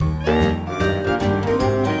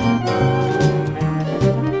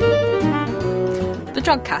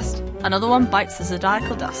Jodcast, another one bites the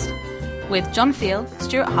zodiacal dust, with John Field,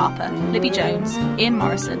 Stuart Harper, Libby Jones, Ian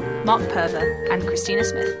Morison, Mark Purver and Christina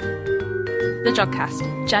Smith. The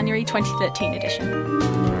Jodcast, January 2013 edition.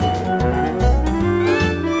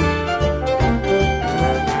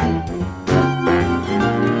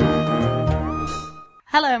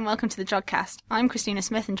 Hello and welcome to the Jodcast. I'm Christina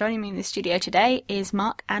Smith and joining me in the studio today is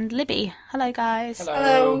Mark and Libby. Hello guys.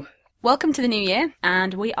 Hello. Welcome to the new year,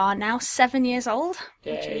 and we are now 7 years old,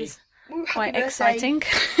 Yay. Which is Happy quite birthday. exciting.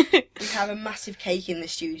 We have a massive cake in the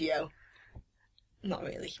studio. Not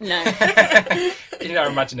really. No. In our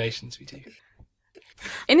imaginations, we do.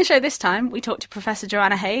 In the show this time, we talked to Professor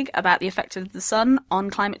Joanna Haigh about the effect of the sun on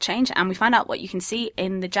climate change, and we find out what you can see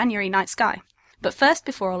in the January night sky. But first,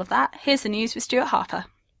 before all of that, here's the news with Stuart Harper.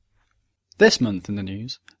 This month in the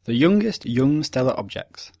news, the youngest young stellar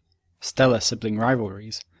objects, stellar sibling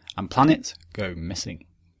rivalries, and planets go missing.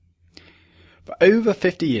 For over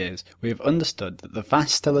 50 years, we have understood that the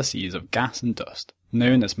vast stellar seas of gas and dust,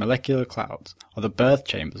 known as molecular clouds, are the birth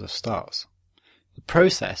chambers of stars. The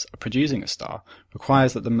process of producing a star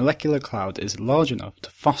requires that the molecular cloud is large enough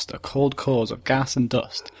to foster cold cores of gas and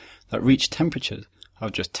dust that reach temperatures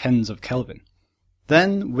of just tens of Kelvin.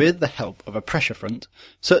 Then, with the help of a pressure front,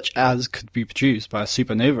 such as could be produced by a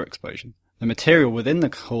supernova explosion, the material within the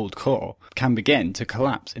cold core can begin to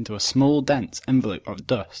collapse into a small dense envelope of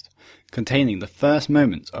dust containing the first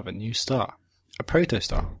moments of a new star, a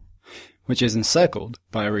protostar, which is encircled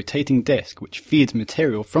by a rotating disk which feeds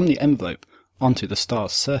material from the envelope onto the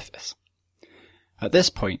star's surface. At this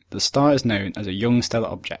point, the star is known as a young stellar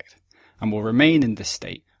object, and will remain in this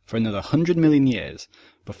state for another 100 million years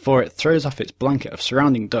before it throws off its blanket of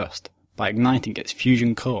surrounding dust by igniting its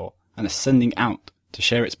fusion core and ascending out to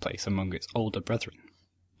share its place among its older brethren.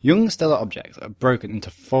 Young stellar objects are broken into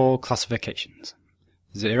 4 classifications: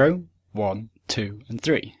 0, 1, 2 and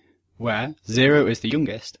 3, where 0 is the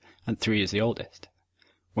youngest and 3 is the oldest.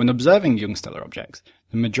 When observing young stellar objects,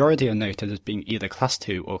 the majority are noted as being either class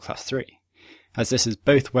 2 or class 3, as this is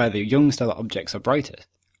both where the young stellar objects are brightest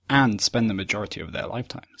and spend the majority of their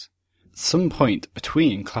lifetimes. At some point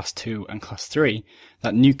between class 2 and class 3,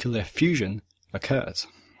 that nuclear fusion occurs.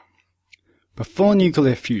 Before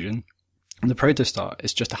nuclear fusion, the protostar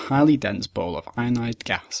is just a highly dense ball of ionized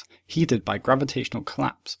gas heated by gravitational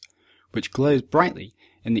collapse, which glows brightly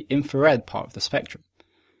in the infrared part of the spectrum.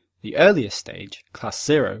 The earliest stage, class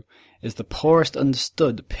 0, is the poorest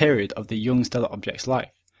understood period of the young stellar object's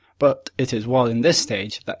life, but it is while in this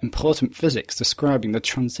stage that important physics describing the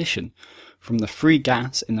transition from the free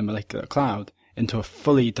gas in the molecular cloud into a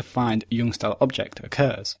fully defined young stellar object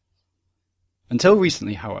occurs. Until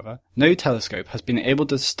recently, however, no telescope has been able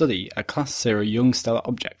to study a class 0 young stellar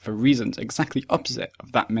object for reasons exactly opposite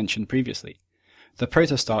of that mentioned previously. The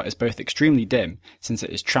protostar is both extremely dim, since it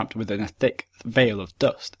is trapped within a thick veil of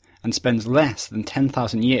dust, and spends less than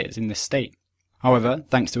 10,000 years in this state. However,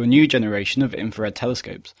 thanks to a new generation of infrared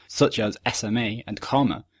telescopes, such as SMA and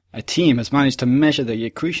COMA, a team has managed to measure the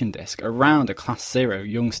accretion disk around a class 0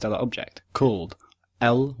 young stellar object, called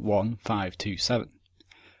L1527.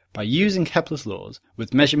 By using Kepler's laws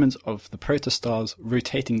with measurements of the protostar's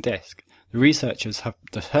rotating disk, the researchers have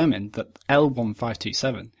determined that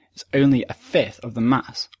L1527 is only a fifth of the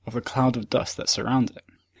mass of the cloud of dust that surrounds it.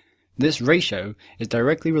 This ratio is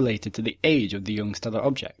directly related to the age of the young stellar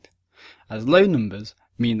object, as low numbers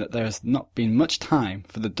mean that there has not been much time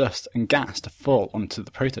for the dust and gas to fall onto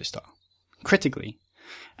the protostar. Critically,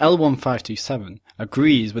 L1527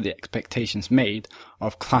 agrees with the expectations made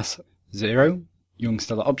of class 0 young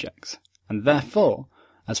stellar objects, and therefore,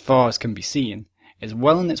 as far as can be seen, is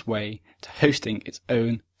well on its way to hosting its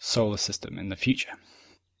own solar system in the future.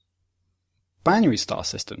 Binary star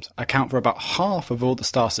systems account for about half of all the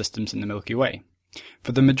star systems in the Milky Way.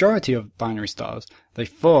 For the majority of binary stars, they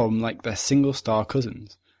form like their single star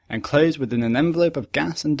cousins, enclosed within an envelope of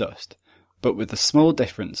gas and dust, but with the small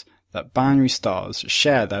difference that binary stars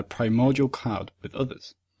share their primordial cloud with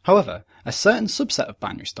others. However, a certain subset of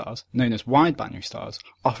binary stars, known as wide binary stars,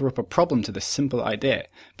 offer up a problem to this simple idea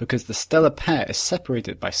because the stellar pair is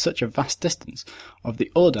separated by such a vast distance of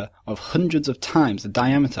the order of hundreds of times the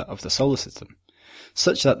diameter of the solar system,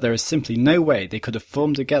 such that there is simply no way they could have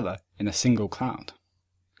formed together in a single cloud.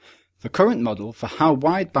 The current model for how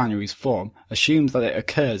wide binaries form assumes that it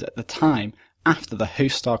occurs at the time after the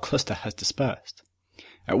host star cluster has dispersed,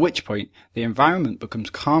 at which point the environment becomes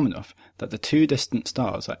calm enough that the two distant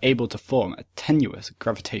stars are able to form a tenuous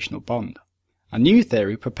gravitational bond. A new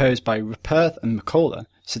theory proposed by Ruperth and McCullough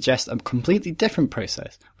suggests a completely different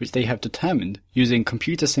process which they have determined using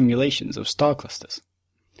computer simulations of star clusters.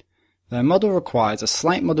 Their model requires a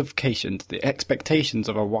slight modification to the expectations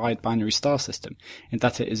of a wide binary star system, in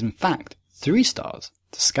that it is in fact 3 stars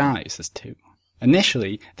disguised as 2.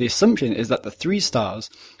 Initially, the assumption is that the 3 stars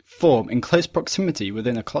form in close proximity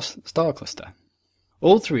within a star cluster.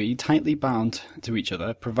 All 3 tightly bound to each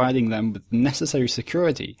other, providing them with the necessary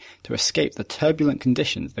security to escape the turbulent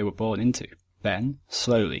conditions they were born into. Then,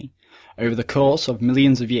 slowly, over the course of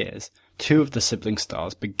millions of years, 2 of the sibling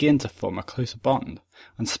stars begin to form a closer bond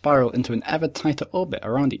and spiral into an ever tighter orbit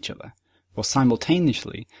around each other, while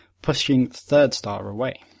simultaneously pushing the 3rd star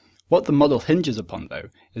away. What the model hinges upon, though,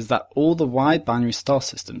 is that all the wide binary star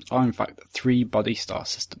systems are in fact 3-body star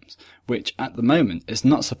systems, which at the moment is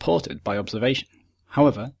not supported by observation.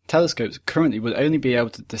 However, telescopes currently would only be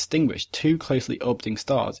able to distinguish 2 closely orbiting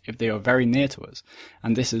stars if they are very near to us,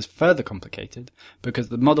 and this is further complicated because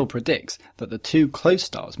the model predicts that the 2 close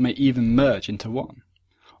stars may even merge into one.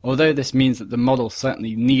 Although this means that the model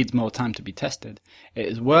certainly needs more time to be tested, it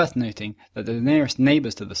is worth noting that the nearest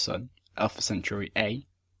neighbours to the Sun, Alpha Centauri A,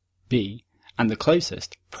 B, and the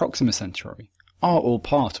closest, Proxima Centauri, are all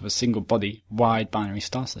part of a single-body, wide binary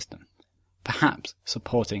star system, perhaps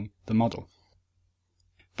supporting the model.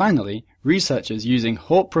 Finally, researchers using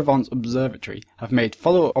Haute-Provence Observatory have made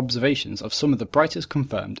follow-up observations of some of the brightest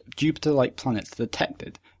confirmed Jupiter-like planets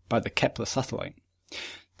detected by the Kepler satellite.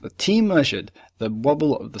 The team measured the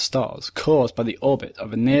wobble of the stars caused by the orbit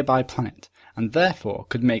of a nearby planet, and therefore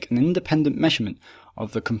could make an independent measurement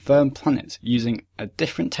of the confirmed planets using a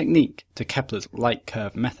different technique to Kepler's light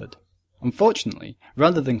curve method. Unfortunately,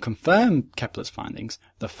 rather than confirm Kepler's findings,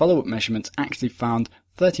 the follow-up measurements actually found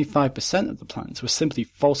 35% of the planets were simply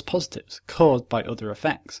false positives caused by other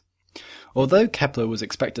effects. Although Kepler was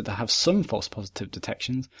expected to have some false positive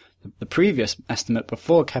detections, the previous estimate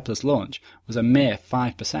before Kepler's launch was a mere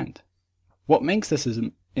 5%. What makes this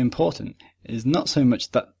important is not so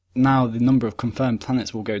much that now the number of confirmed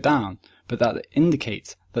planets will go down, but that it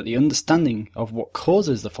indicates that the understanding of what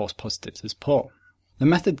causes the false positives is poor. The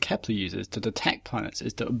method Kepler uses to detect planets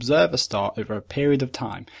is to observe a star over a period of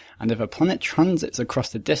time, and if a planet transits across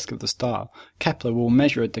the disk of the star, Kepler will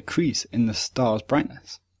measure a decrease in the star's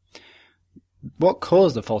brightness. What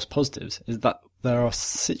caused the false positives is that there are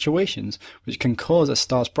situations which can cause a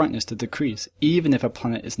star's brightness to decrease even if a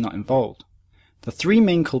planet is not involved. The 3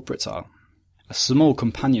 main culprits are: a small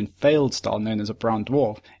companion failed star known as a brown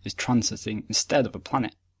dwarf is transiting instead of a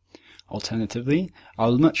planet. Alternatively,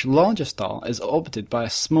 a much larger star is orbited by a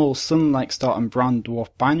small Sun-like star and brown dwarf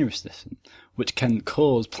binary system, which can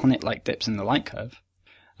cause planet-like dips in the light curve.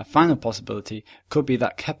 A final possibility could be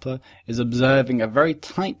that Kepler is observing a very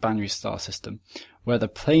tight binary star system, where the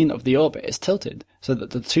plane of the orbit is tilted so that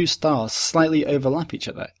the 2 stars slightly overlap each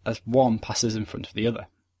other as one passes in front of the other.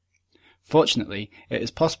 Fortunately, it is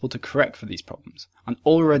possible to correct for these problems, and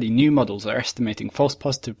already new models are estimating false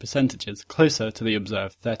positive percentages closer to the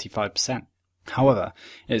observed 35%. However,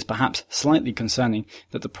 it is perhaps slightly concerning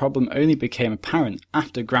that the problem only became apparent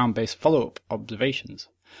after ground-based follow-up observations,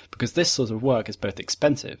 because this sort of work is both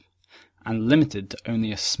expensive and limited to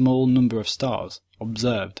only a small number of stars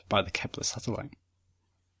observed by the Kepler satellite.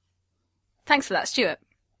 Thanks for that, Stuart.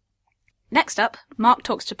 Next up, Mark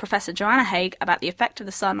talks to Professor Joanna Haigh about the effect of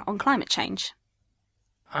the sun on climate change.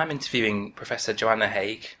 I'm interviewing Professor Joanna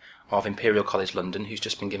Haigh of Imperial College London, who's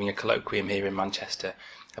just been giving a colloquium here in Manchester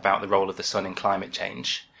about the role of the sun in climate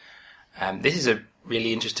change. This is a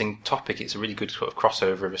really interesting topic. It's a really good sort of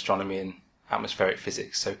crossover of astronomy and atmospheric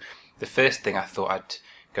physics. So the first thing I thought I'd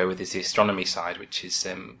go with is the astronomy side, which is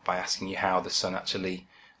by asking you how the sun actually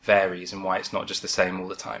varies and why it's not just the same all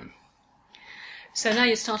the time. So now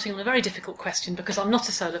you're starting on a very difficult question, because I'm not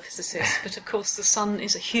a solar physicist, but of course the sun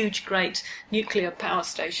is a huge, great nuclear power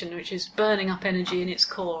station which is burning up energy in its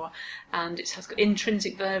core, and it has got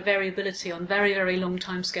intrinsic variability on very, very long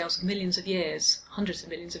timescales of millions of years, hundreds of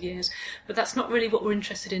millions of years. But that's not really what we're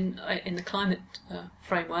interested in the climate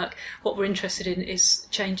framework. What we're interested in is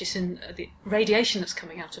changes in the radiation that's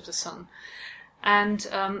coming out of the sun. And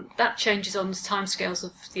that changes on the timescales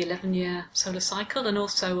of the 11-year solar cycle, and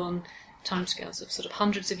also on timescales of sort of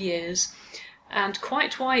hundreds of years. And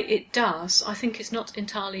quite why it does, I think, is not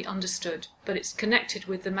entirely understood, but it's connected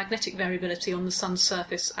with the magnetic variability on the sun's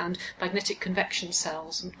surface and magnetic convection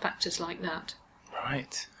cells and factors like that.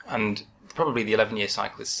 Right. And probably the 11-year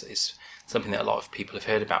cycle is something that a lot of people have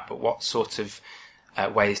heard about, but what sort of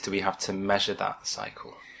ways do we have to measure that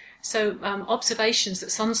cycle? So observations that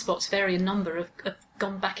sunspots vary in number have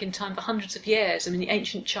gone back in time for hundreds of years. I mean, the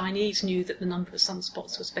ancient Chinese knew that the number of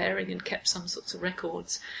sunspots was varying and kept some sorts of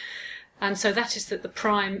records. And so that is the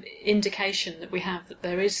prime indication that we have that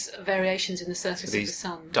there is variations in the surface of the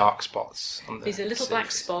sun. Dark spots on the These are little surface.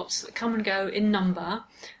 black spots that come and go in number.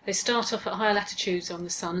 They start off at higher latitudes on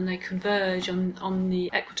the sun and they converge on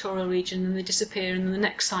the equatorial region and they disappear and then the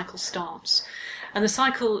next cycle starts. And the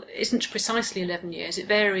cycle isn't precisely 11 years. It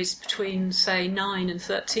varies between, say, 9 and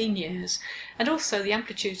 13 years. And also the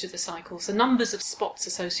amplitude of the cycles, the numbers of spots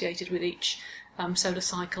associated with each solar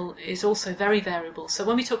cycle is also very variable. So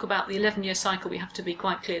when we talk about the 11-year cycle, we have to be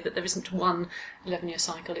quite clear that there isn't one 11-year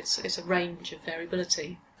cycle. It's a range of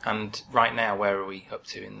variability. And right now, where are we up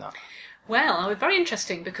to in that? Well, very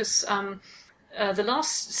interesting because the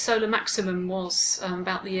last solar maximum was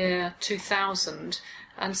about the year 2000,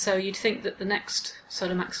 and so you'd think that the next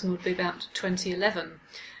solar maximum would be about 2011.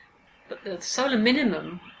 But the solar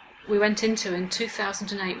minimum we went into in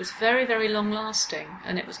 2008 was very, very long-lasting,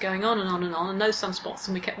 and it was going on and on and on, and no sunspots,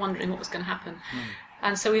 and we kept wondering what was going to happen.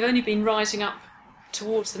 And so we've only been rising up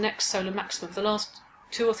towards the next solar maximum for the last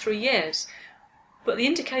 2 or 3 years. But the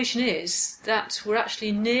indication is that we're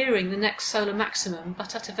actually nearing the next solar maximum,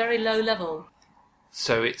 but at a very low level.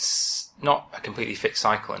 So it's not a completely fixed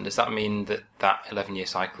cycle, and does that mean that that 11-year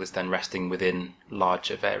cycle is then resting within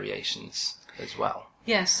larger variations as well?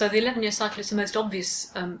 Yes, so the 11-year cycle is the most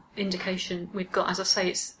obvious indication we've got. As I say,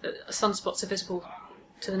 it's sunspots are visible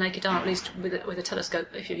to the naked eye, at least with a telescope,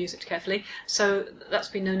 if you use it carefully. So that's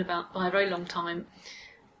been known about by a very long time.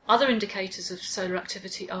 Other indicators of solar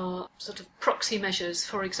activity are sort of proxy measures,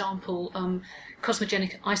 for example,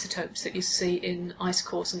 cosmogenic isotopes that you see in ice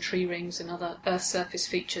cores and tree rings and other Earth surface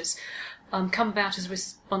features come about as a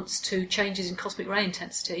response to changes in cosmic ray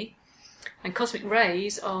intensity. And cosmic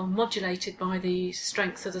rays are modulated by the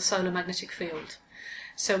strength of the solar magnetic field.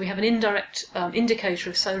 So we have an indirect indicator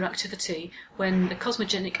of solar activity when the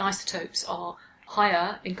cosmogenic isotopes are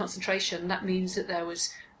higher in concentration. That means that there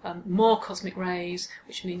was more cosmic rays,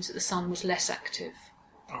 which means that the sun was less active.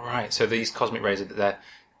 All right, so these cosmic rays, they're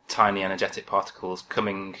tiny energetic particles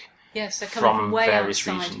coming Yes, they're coming from way various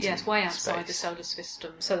outside. regions Yes, way outside space. the solar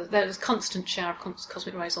system. So there's a constant shower of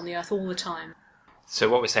cosmic rays on the Earth all the time. So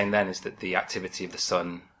what we're saying then is that the activity of the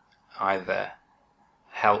sun either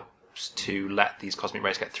helps to let these cosmic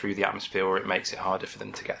rays get through the atmosphere or it makes it harder for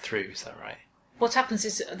them to get through, is that right? What happens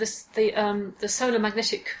is the solar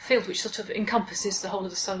magnetic field, which sort of encompasses the whole of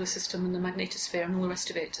the solar system and the magnetosphere and all the rest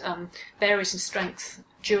of it, varies in strength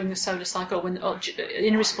during the solar cycle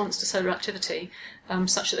in response to solar activity,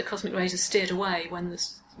 such that the cosmic rays are steered away when the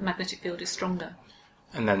magnetic field is stronger.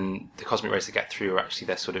 And then the cosmic rays that get through are actually,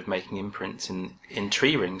 they're sort of making imprints in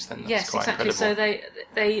tree rings then. That's yes, quite exactly. incredible.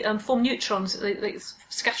 So they form neutrons, they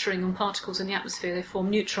scattering on particles in the atmosphere. They form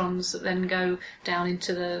neutrons that then go down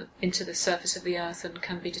into the surface of the Earth and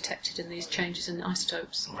can be detected in these changes in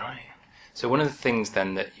isotopes. Right. So one of the things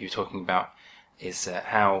then that you're talking about is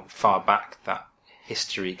how far back that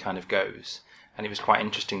history kind of goes. And it was quite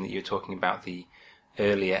interesting that you were talking about the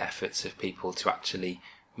earlier efforts of people to actually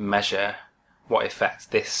measure what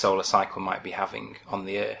effect this solar cycle might be having on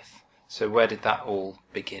the Earth. So where did that all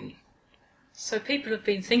begin? So people have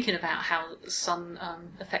been thinking about how the sun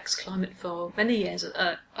affects climate for many years.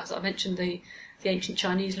 As I mentioned, the ancient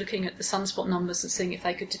Chinese looking at the sunspot numbers and seeing if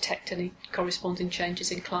they could detect any corresponding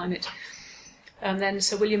changes in climate. And then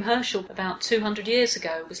Sir William Herschel, about 200 years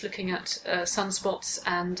ago, was looking at sunspots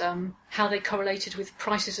and how they correlated with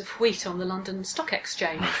prices of wheat on the London Stock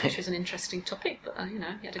Exchange, which was an interesting topic, but he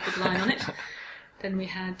had a good line on it. Then we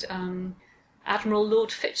had Admiral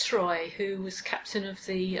Lord Fitzroy, who was captain of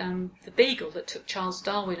the Beagle that took Charles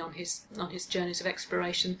Darwin on his journeys of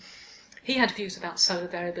exploration. He had views about solar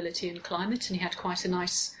variability and climate, and he had quite a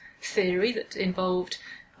nice theory that involved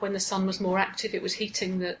when the sun was more active, it was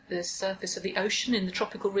heating the surface of the ocean in the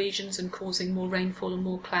tropical regions and causing more rainfall and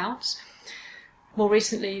more clouds. More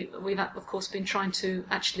recently, we've of course been trying to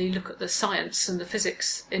actually look at the science and the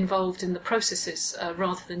physics involved in the processes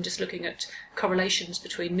rather than just looking at correlations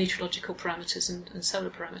between meteorological parameters and solar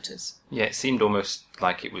parameters. Yeah, it seemed almost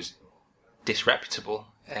like it was disreputable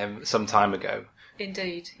some time ago.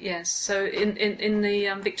 Indeed, yes. So in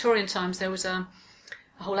the Victorian times there was a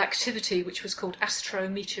whole activity which was called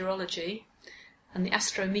astrometeorology, and the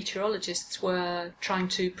astrometeorologists were trying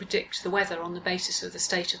to predict the weather on the basis of the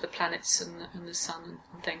state of the planets and the sun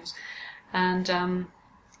and things. And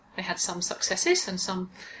they had some successes and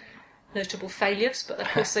some notable failures, but of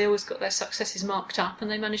course they always got their successes marked up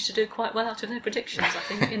and they managed to do quite well out of their predictions, I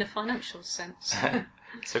think, in a financial sense.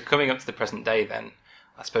 So coming up to the present day then,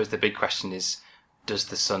 I suppose the big question is, does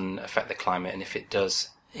the sun affect the climate, and if it does,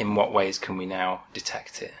 in what ways can we now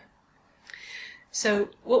detect it? So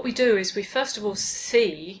what we do is we first of all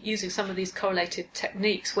see, using some of these correlated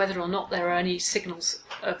techniques, whether or not there are any signals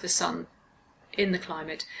of the sun in the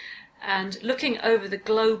climate. And looking over the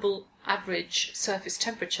global average surface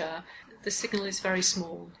temperature, the signal is very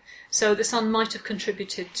small. So the sun might have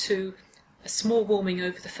contributed to a small warming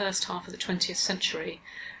over the first half of the 20th century,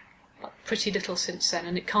 but pretty little since then,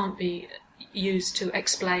 and it can't be used to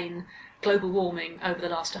explain global warming over the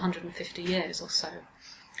last 150 years or so.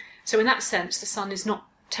 So in that sense, the sun is not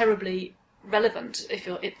terribly relevant if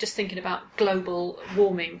you're just thinking about global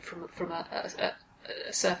warming from a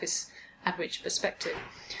surface average perspective.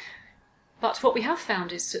 But what we have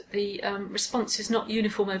found is that the response is not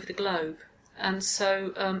uniform over the globe, and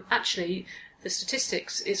so actually the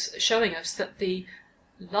statistics is showing us that the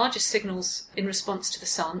largest signals in response to the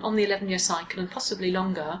sun on the 11-year cycle, and possibly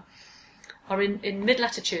longer, are in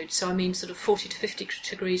mid-latitude, so I mean sort of 40 to 50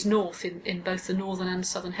 degrees north in both the northern and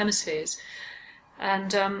southern hemispheres.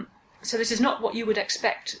 And so this is not what you would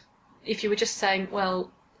expect if you were just saying,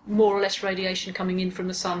 well, more or less radiation coming in from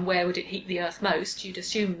the sun, where would it heat the Earth most? You'd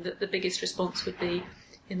assume that the biggest response would be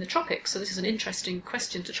in the tropics. So this is an interesting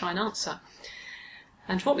question to try and answer.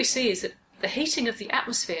 And what we see is that the heating of the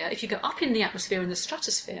atmosphere, if you go up in the atmosphere in the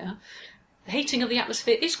stratosphere, the heating of the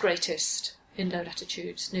atmosphere is greatest in low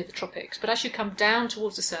latitudes near the tropics, but as you come down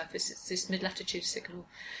towards the surface, it's this mid-latitude signal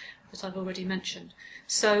that I've already mentioned.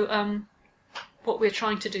 So what we're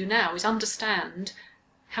trying to do now is understand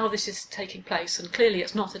how this is taking place, and clearly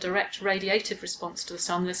it's not a direct radiative response to the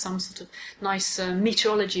sun. There's some sort of nice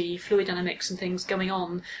meteorology, fluid dynamics and things going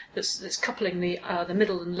on that's coupling the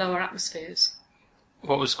middle and lower atmospheres.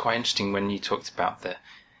 What was quite interesting when you talked about the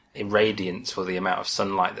irradiance, or the amount of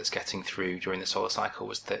sunlight that's getting through during the solar cycle,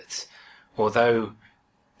 was that although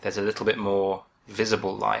there's a little bit more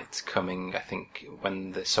visible light coming, I think,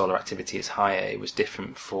 when the solar activity is higher, it was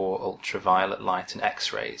different for ultraviolet light and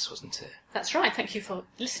X-rays, wasn't it? That's right. Thank you for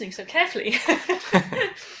listening so carefully.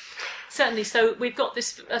 Certainly. So we've got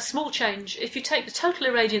this small change. If you take the total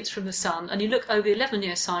irradiance from the sun and you look over the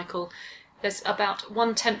 11-year cycle, there's about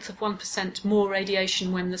 0.1% more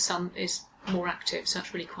radiation when the sun is more active. So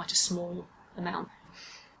that's really quite a small amount.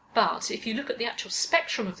 But if you look at the actual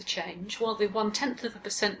spectrum of the change, while the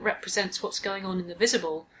 0.1% represents what's going on in the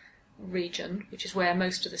visible region, which is where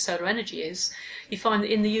most of the solar energy is, you find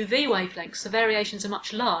that in the UV wavelengths the variations are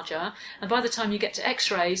much larger, and by the time you get to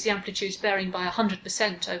X-rays the amplitude's varying by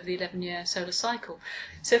 100% over the 11-year solar cycle.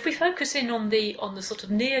 So if we focus in on the sort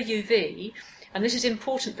of near UV, and this is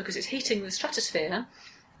important because it's heating the stratosphere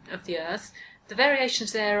of the Earth, the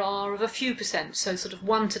variations there are of a few percent, so sort of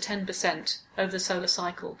 1 to 10% over the solar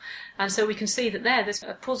cycle. And so we can see that there's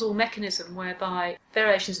a plausible mechanism whereby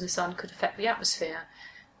variations in the sun could affect the atmosphere.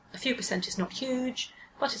 A few percent is not huge,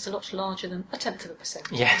 but it's a lot larger than 0.1%.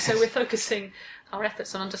 Yes. So we're focusing our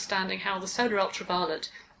efforts on understanding how the solar ultraviolet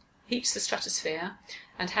heats the stratosphere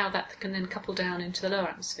and how that can then couple down into the lower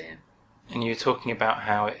atmosphere. And you were talking about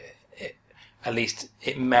how it at least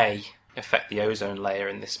it may affect the ozone layer,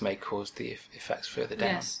 and this may cause the effects further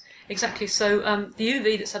down. Yes, exactly. So the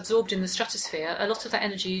UV that's absorbed in the stratosphere, a lot of that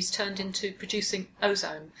energy is turned into producing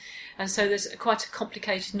ozone. And so there's quite a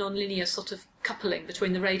complicated non-linear sort of coupling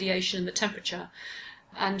between the radiation and the temperature.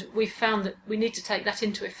 And we've found that we need to take that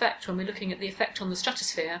into effect when we're looking at the effect on the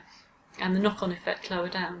stratosphere and the knock-on effect lower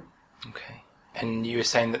down. Okay. And you were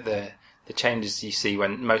saying that the changes you see,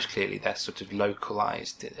 when most clearly they're sort of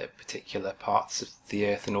localised at particular parts of the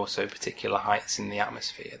Earth and also particular heights in the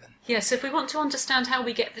atmosphere then? Yes, so if we want to understand how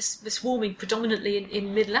we get this warming predominantly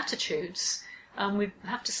in mid-latitudes, we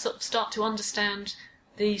have to sort of start to understand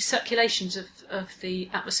the circulations of the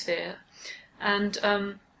atmosphere.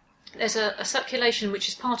 And there's a circulation which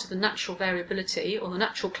is part of the natural variability or the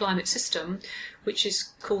natural climate system, which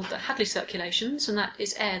is called the Hadley circulations, and that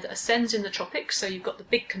is air that ascends in the tropics. So you've got the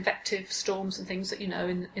big convective storms and things that you know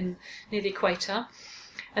in near the equator,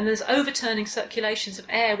 and there's overturning circulations of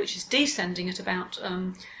air which is descending at about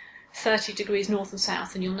 30 degrees north and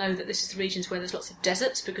south, and you'll know that this is the regions where there's lots of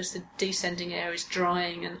deserts because the descending air is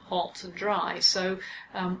drying and hot and dry. So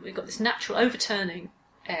we've got this natural overturning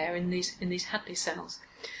air in these Hadley cells.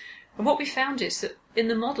 And what we found is that in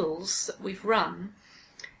the models that we've run,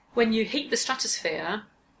 when you heat the stratosphere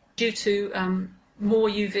due to more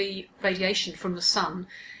UV radiation from the sun,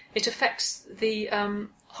 it affects the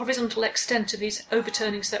horizontal extent of these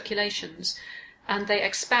overturning circulations, and they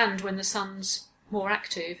expand when the sun's more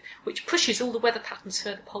active, which pushes all the weather patterns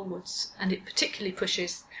further polewards, and it particularly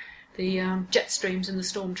pushes the jet streams and the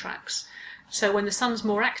storm tracks. So when the sun's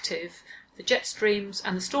more active, the jet streams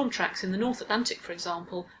and the storm tracks in the North Atlantic, for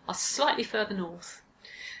example, are slightly further north.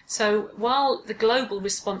 So while the global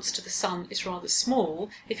response to the sun is rather small,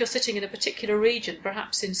 if you're sitting in a particular region,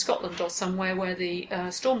 perhaps in Scotland or somewhere where the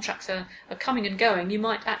storm tracks are coming and going, you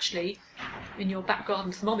might actually, in your back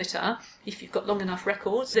garden thermometer, if you've got long enough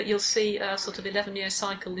records, that you'll see a sort of 11-year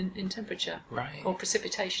cycle in temperature, Right. or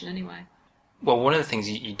precipitation anyway. Well, one of the things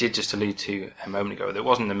you did just allude to a moment ago, that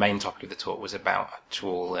wasn't the main topic of the talk, was about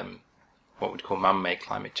actual, what we'd call man-made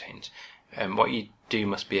climate change. What you do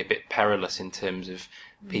must be a bit perilous in terms of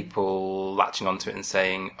people latching onto it and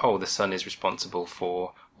saying, oh, the sun is responsible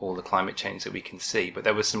for all the climate change that we can see. But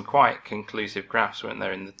there were some quite conclusive graphs, weren't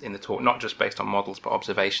there, in the talk, not just based on models, but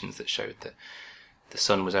observations that showed that the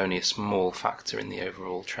sun was only a small factor in the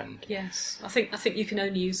overall trend. Yes, I think you can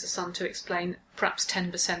only use the sun to explain perhaps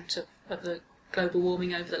 10% of the global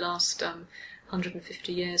warming over the last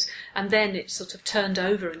 150 years, and then it's sort of turned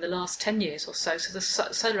over in the last 10 years or so, so the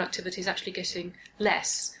solar activity is actually getting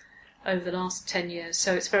less over the last 10 years,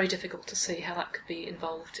 so it's very difficult to see how that could be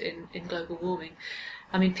involved in global warming.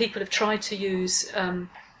 I mean, people have tried to use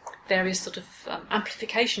various sort of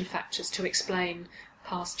amplification factors to explain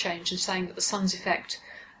past change, and saying that the sun's effect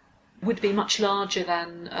would be much larger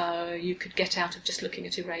than you could get out of just looking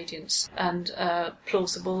at irradiance, and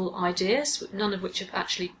plausible ideas, none of which have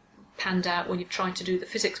actually panned out when you've tried to do the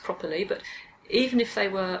physics properly, but even if they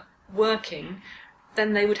were working,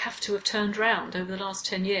 then they would have to have turned round over the last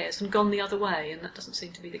 10 years and gone the other way, and that doesn't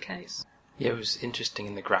seem to be the case. Yeah, it was interesting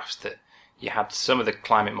in the graphs that you had some of the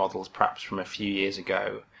climate models perhaps from a few years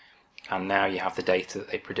ago, and now you have the data that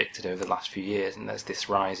they predicted over the last few years, and there's this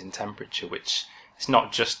rise in temperature, which is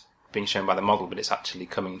not just being shown by the model, but it's actually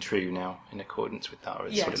coming true now in accordance with that. Or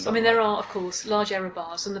it's yes, I mean, there are, of course, large error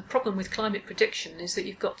bars, and the problem with climate prediction is that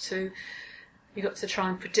you've got to try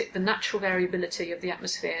and predict the natural variability of the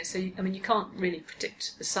atmosphere. So, you can't really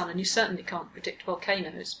predict the sun, and you certainly can't predict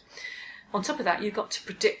volcanoes. On top of that, you've got to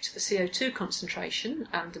predict the CO2 concentration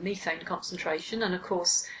and the methane concentration, and of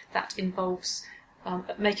course that involves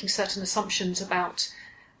making certain assumptions about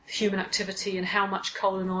human activity and how much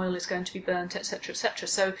coal and oil is going to be burnt, etc., etc.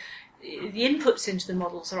 So the inputs into the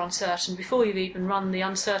models are uncertain before you've even run the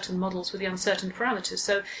uncertain models with the uncertain parameters.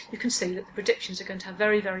 So you can see that the predictions are going to have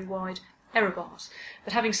very, very wide error bars.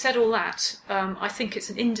 But having said all that, I think it's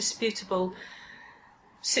an indisputable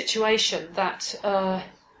situation that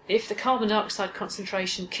if the carbon dioxide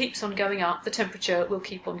concentration keeps on going up, the temperature will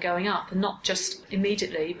keep on going up, and not just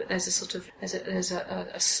immediately, but there's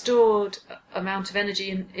a stored amount of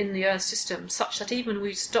energy in the Earth system, such that even if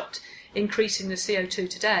we stopped increasing the CO2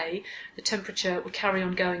 today, the temperature would carry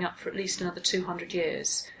on going up for at least another 200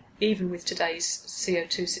 years, even with today's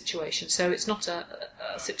CO2 situation. So it's not a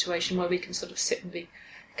situation where we can sort of sit and be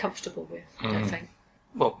comfortable with, I don't think.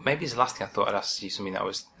 Well, maybe as the last thing, I thought I'd ask you something that I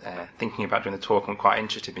was thinking about during the talk and quite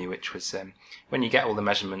interested me, which was when you get all the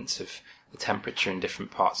measurements of the temperature in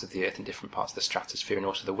different parts of the Earth, in different parts of the stratosphere, and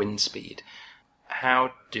also the wind speed,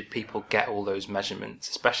 how do people get all those measurements,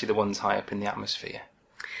 especially the ones high up in the atmosphere?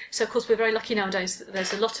 So, of course, we're very lucky nowadays that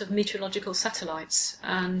there's a lot of meteorological satellites,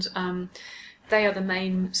 and they are the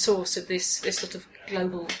main source of this sort of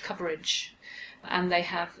global coverage. And they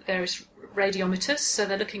have various radiometers, so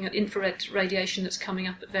they're looking at infrared radiation that's coming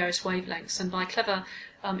up at various wavelengths, and by clever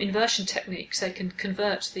inversion techniques they can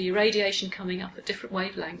convert the radiation coming up at different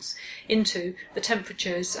wavelengths into the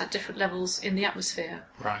temperatures at different levels in the atmosphere.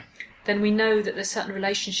 Right. Then we know that there's a certain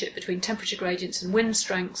relationship between temperature gradients and wind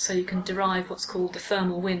strength, so you can derive what's called the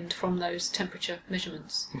thermal wind from those temperature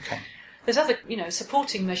measurements. Okay. There's other,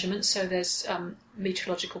 supporting measurements, so there's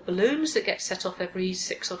meteorological balloons that get set off every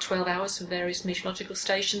 6 or 12 hours from various meteorological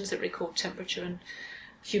stations that record temperature and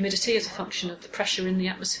humidity as a function of the pressure in the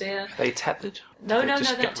atmosphere. Are they tethered? No, they're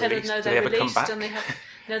not tethered. No, they're released, and they have.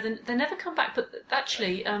 No, they never come back. But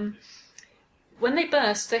actually, when they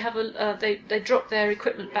burst, they have they drop their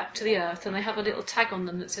equipment back to the Earth, and they have a little tag on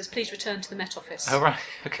them that says, "Please return to the Met Office." Oh, right.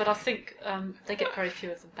 Okay. But I think they get very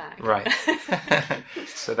few of them back. Right.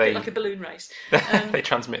 So they like a balloon race. they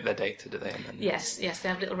transmit their data, do they? And then... Yes. They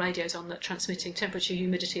have little radios on that transmitting temperature,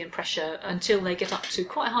 humidity, and pressure until they get up to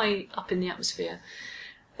quite high up in the atmosphere.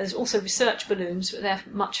 There's also research balloons, but they're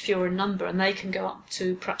much fewer in number, and they can go up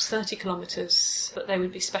to perhaps 30 kilometres, but they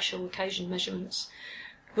would be special occasion measurements.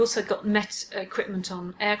 We've also got MET equipment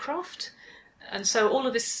on aircraft, and so all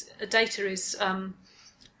of this data is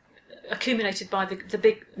accumulated by the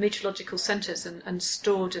big meteorological centres and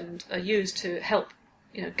stored and used to help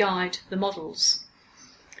guide the models.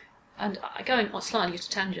 And going slightly at a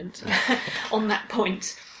tangent on that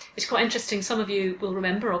point, it's quite interesting. Some of you will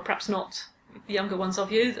remember, or perhaps not, the younger ones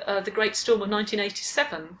of you, the Great Storm of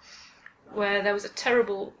 1987, where there was a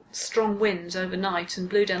terrible strong wind overnight and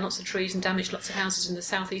blew down lots of trees and damaged lots of houses in the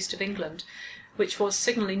southeast of England, which was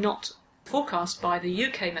signally not forecast by the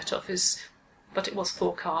UK Met Office, but it was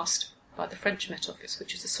forecast by the French Met Office,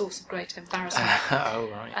 which is a source of great embarrassment. Oh,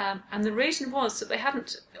 right. And the reason was that they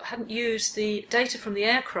hadn't used the data from the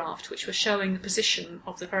aircraft, which were showing the position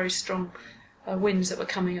of the very strong winds that were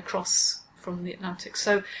coming across from the Atlantic.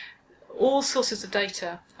 So all sources of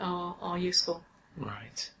data are useful.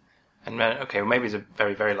 Right. And okay, well, maybe it's a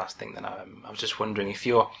very, very last thing then. I was just wondering, if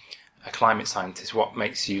you're a climate scientist, what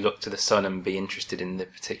makes you look to the sun and be interested in the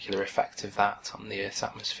particular effect of that on the Earth's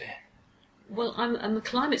atmosphere? Well, I'm a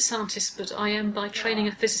climate scientist, but I am by training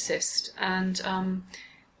a physicist, and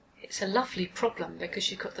it's a lovely problem because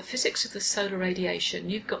you've got the physics of the solar radiation,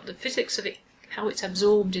 you've got the physics of it, how it's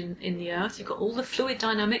absorbed in the Earth, you've got all the fluid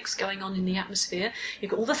dynamics going on in the atmosphere,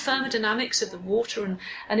 you've got all the thermodynamics of the water,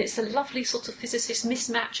 and it's a lovely sort of physicist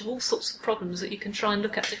mismatch of all sorts of problems that you can try and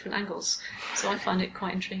look at different angles. So I find it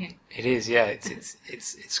quite intriguing. It is, yeah.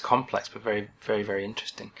 It's complex, but very, very, very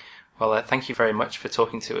interesting. Well, thank you very much for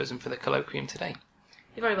talking to us and for the colloquium today.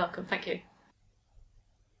 You're very welcome, thank you.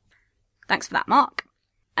 Thanks for that, Mark.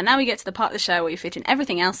 And now we get to the part of the show where we fit in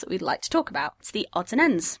everything else that we'd like to talk about. It's the odds and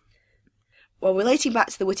ends. Well, relating back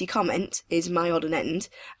to the witty comment is my odd and end,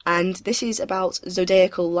 and this is about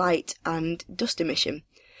zodiacal light and dust emission.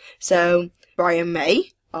 So, Brian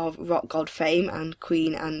May, of rock god fame and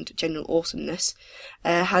queen and general awesomeness,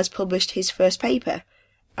 has published his first paper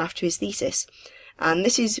after his thesis. And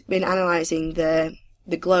this has been analysing the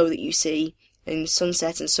glow that you see in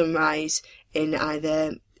sunset and sunrise in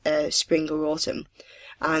either spring or autumn.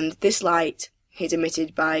 And this light is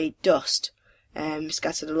emitted by dust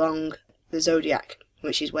scattered along the zodiac,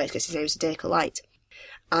 which is where it gets its name, zodiacal light.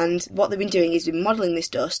 And what they've been doing is been modelling this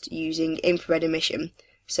dust using infrared emission.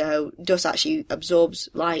 So dust actually absorbs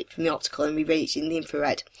light from the optical and radiates in the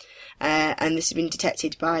infrared. And this has been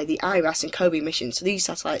detected by the IRAS and COBE missions. So these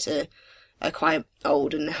satellites are quite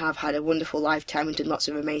old and have had a wonderful lifetime and done lots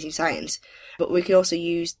of amazing science. But we can also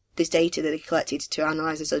use this data that they collected to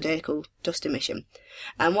analyse the zodiacal dust emission.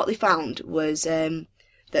 And what they found was that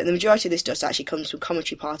the majority of this dust actually comes from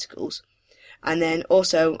cometary particles, and then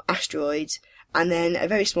also asteroids, and then a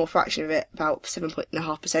very small fraction of it, about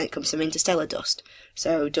 7.5%, comes from interstellar dust.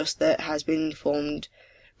 So dust that has been formed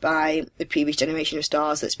by the previous generation of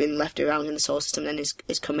stars that's been left around in the solar system and then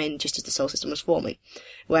has come in just as the solar system was forming.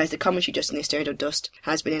 Whereas the cometary dust and the asteroidal dust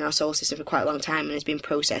has been in our solar system for quite a long time and has been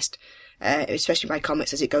processed, especially by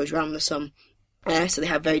comets as it goes around the sun. So they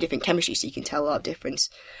have very different chemistry, so you can tell a lot of difference.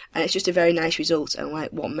 And it's just a very nice result, and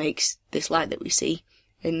like what makes this light that we see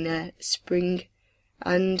in spring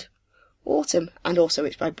and autumn. And also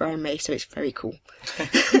it's by Brian May, so it's very cool.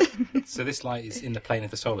 So this light is in the plane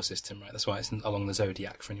of the solar system, right? That's why it's along the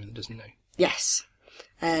zodiac, for anyone that doesn't know. Yes.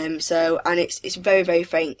 And it's very, very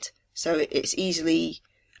faint, so it's easily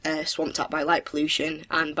swamped up by light pollution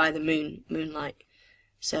and by the moonlight.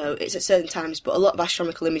 So it's at certain times, but a lot of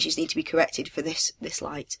astronomical images need to be corrected for this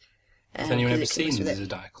light. Has anyone ever seen the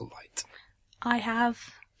zodiacal light? I have.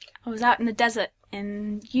 I was out in the desert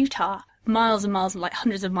in Utah, miles and miles, like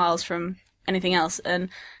hundreds of miles from anything else, and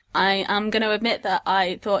I am going to admit that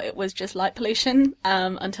I thought it was just light pollution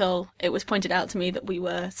until it was pointed out to me that we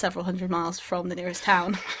were several hundred miles from the nearest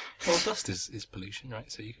town. Well, dust is pollution,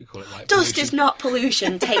 right? So you could call it light Dust pollution. is not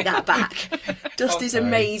pollution, take that back. Dust is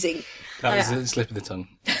amazing. That was a slip of the tongue.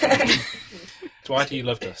 So why do you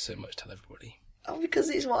love dust so much? Tell everybody. Oh, because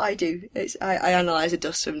it's what I do. I analyse the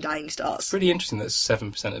dust from dying stars. It's pretty interesting that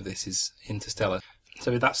 7% of this is interstellar.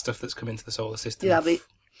 So with that stuff that's come into the solar system...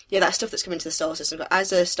 Yeah, that stuff that's come into the solar system. But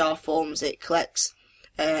as a star forms, it collects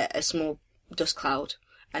a small dust cloud,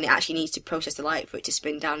 and it actually needs to process the light for it to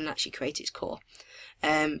spin down and actually create its core.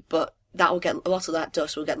 But that will get a lot of that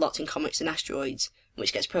dust will get locked in comets and asteroids,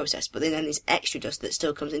 which gets processed. But then there's extra dust that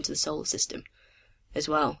still comes into the solar system as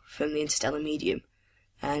well from the interstellar medium,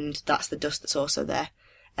 and that's the dust that's also there.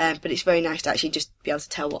 But it's very nice to actually just be able to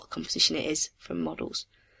tell what composition it is from models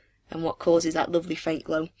and what causes that lovely faint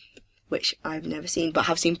glow, which I've never seen, but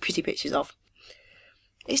have seen pretty pictures of.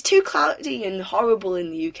 It's too cloudy and horrible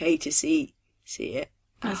in the UK to see it.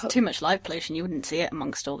 There's too much light pollution, you wouldn't see it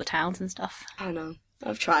amongst all the towns and stuff. I know.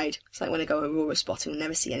 I've tried. It's like when I go aurora spotting and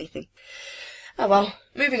never see anything. Oh well,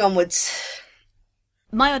 moving onwards.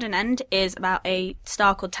 My odd and end is about a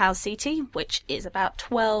star called Tau Ceti, which is about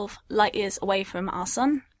 12 light years away from our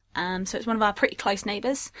sun. So it's one of our pretty close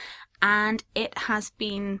neighbours, and it has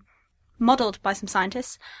been modelled by some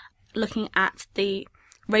scientists looking at the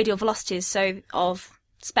radial velocities of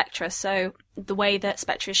spectra, so the way that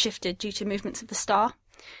spectra is shifted due to movements of the star.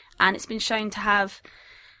 And it's been shown to have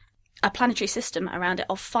a planetary system around it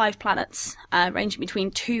of 5 planets, ranging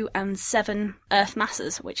between 2 and 7 Earth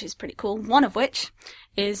masses, which is pretty cool. One of which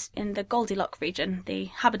is in the Goldilocks region, the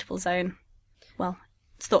habitable zone. Well,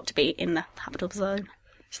 it's thought to be in the habitable zone.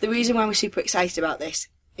 So the reason why we're super excited about this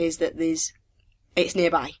is that it's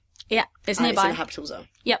nearby. Yeah, it's and nearby. It's in the habitable zone.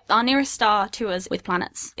 Yep, our nearest star to us with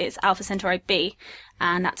planets is Alpha Centauri B,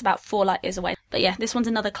 and that's about 4 light years away. But yeah, this one's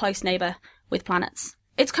another close neighbour with planets.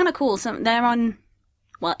 It's kind of cool. So they're on,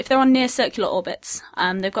 well, if they're on near circular orbits,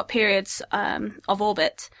 they've got periods of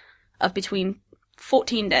orbit of between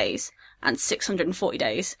 14 days and 640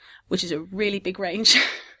 days, which is a really big range.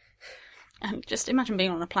 And just imagine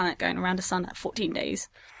being on a planet going around a sun at 14 days.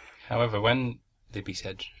 However, when Libby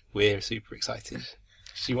said we're super excited,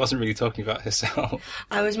 she wasn't really talking about herself.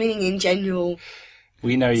 I was meaning in general.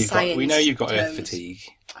 We know you've got terms. Earth fatigue.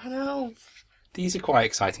 I know. These are quite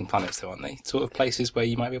exciting planets, though, aren't they? Sort of places where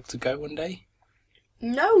you might be able to go one day.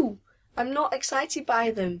 No, I'm not excited by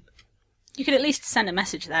them. You could at least send a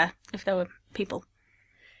message there if there were people.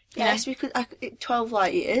 Yes, we could. 12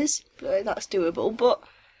 light years, that's doable. But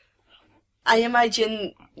I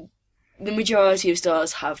imagine the majority of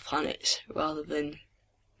stars have planets rather than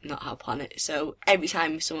not have planets. So every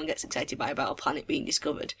time someone gets excited about a planet being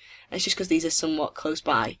discovered, and it's just because these are somewhat close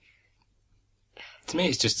by. To me,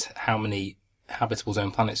 it's just how many habitable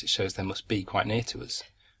zone planets it shows there must be quite near to us.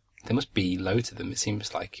 There must be loads of them. It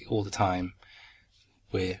seems like all the time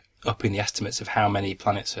we're upping the estimates of how many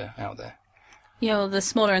planets are out there. Yeah, well, the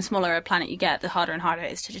smaller and smaller a planet you get, the harder and harder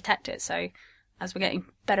it is to detect it. So as we're getting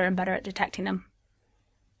better and better at detecting them,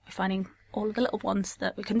 we're finding all of the little ones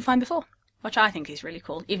that we couldn't find before, which I think is really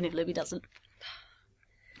cool, even if Libby doesn't.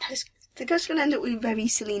 They're just going to end up with very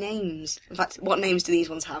silly names. In fact, what names do these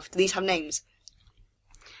ones have? Do these have names?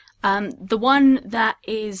 The one that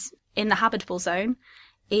is in the habitable zone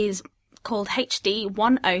is called HD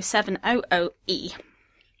 10700E.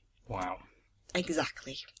 Wow.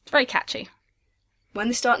 Exactly. It's very catchy. When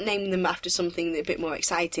they start naming them after something a bit more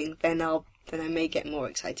exciting, then I may get more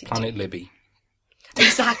excited. Planet Libby.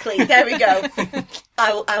 Exactly. There we go.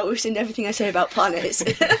 I will rescind everything I say about planets.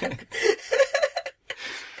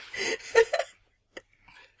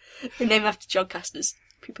 They're named after jodcasters.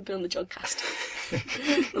 People be on the jodcast.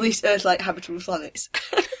 At least Earth-like habitable planets.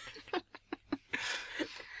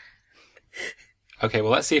 Okay,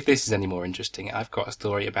 well, let's see if this is any more interesting. I've got a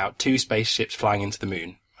story about 2 spaceships flying into the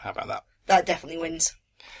moon. How about that? That definitely wins.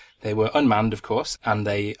 They were unmanned, of course, and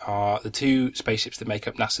they are the 2 spaceships that make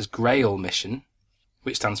up NASA's GRAIL mission,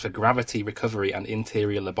 which stands for Gravity Recovery and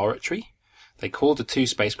Interior Laboratory. They called the 2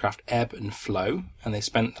 spacecraft Ebb and Flow, and they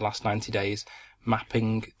spent the last 90 days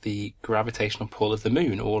mapping the gravitational pull of the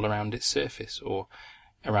moon all around its surface, or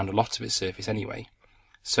around a lot of its surface anyway.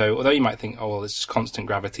 So, although you might think, oh, well, there's just constant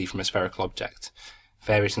gravity from a spherical object,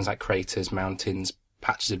 various things like craters, mountains,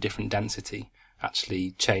 patches of different density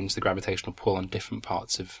actually change the gravitational pull on different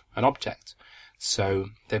parts of an object. So,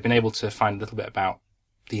 they've been able to find a little bit about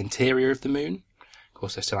the interior of the moon. Of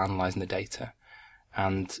course, they're still analysing the data,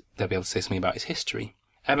 and they'll be able to say something about its history.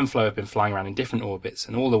 Ebb and Flow have been flying around in different orbits,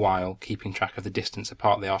 and all the while keeping track of the distance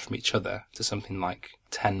apart they are from each other to something like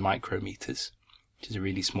 10 micrometers, which is a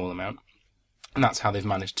really small amount. And that's how they've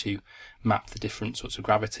managed to map the different sorts of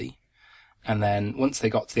gravity. And then once they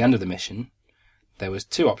got to the end of the mission, there was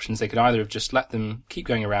 2 options. They could either have just let them keep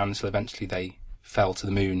going around until eventually they fell to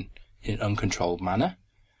the moon in an uncontrolled manner,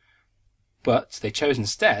 but they chose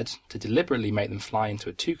instead to deliberately make them fly into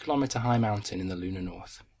a 2-kilometre high mountain in the lunar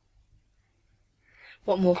north.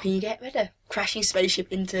 What more can you get rid of? Crashing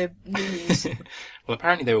spaceship into moons. Well,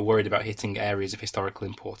 apparently they were worried about hitting areas of historical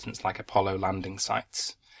importance like Apollo landing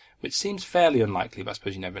sites, which seems fairly unlikely, but I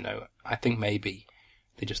suppose you never know. I think maybe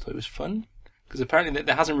they just thought it was fun, because apparently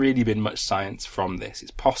there hasn't really been much science from this. It's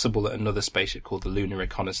possible that another spaceship called the Lunar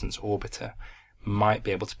Reconnaissance Orbiter might be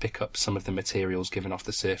able to pick up some of the materials given off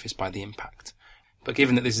the surface by the impact. But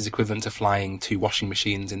given that this is equivalent to flying 2 washing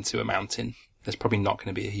machines into a mountain, there's probably not going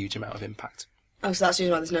to be a huge amount of impact. Oh, so that's the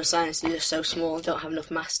reason why there's no science. They're just so small and don't have enough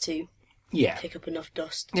mass to pick up enough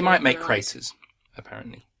dust. They might make craters,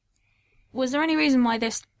 apparently. Was there any reason why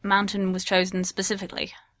this mountain was chosen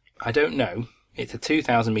specifically? I don't know. It's a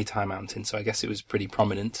 2,000 metre high mountain, so I guess it was pretty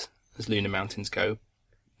prominent as lunar mountains go.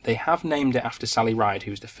 They have named it after Sally Ride,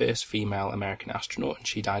 who was the first female American astronaut, and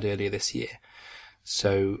she died earlier this year.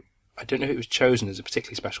 So I don't know if it was chosen as a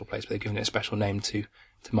particularly special place, but they've given it a special name to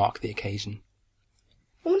mark the occasion.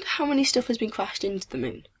 I wonder how many stuff has been crashed into the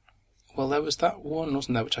moon. Well, there was that one,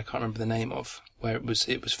 wasn't there, which I can't remember the name of, where it was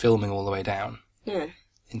filming all the way down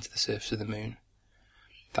into the surface of the moon.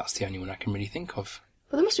 That's the only one I can really think of.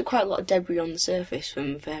 Well, there must be quite a lot of debris on the surface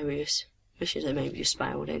from various I should have maybe just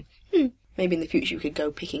spiraled in. Maybe in the future we could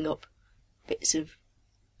go picking up bits of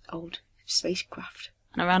old spacecraft.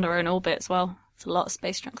 And around our own orbit as well. There's a lot of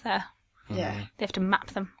space junk there. Yeah. They have to map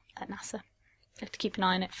them at NASA. They have to keep an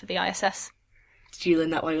eye on it for the ISS. Did you learn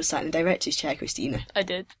that while you were sat in the director's chair, Christina? I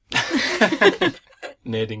did.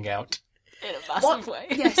 Nerding out. In a massive way.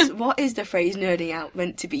 Yes, what is the phrase nerding out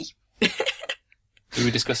meant to be? We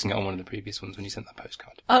were discussing it on one of the previous ones when you sent that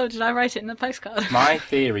postcard. Oh, did I write it in the postcard? My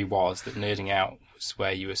theory was that nerding out was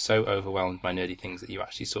where you were so overwhelmed by nerdy things that you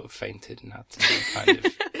actually sort of fainted and had to be kind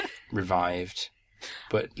of revived.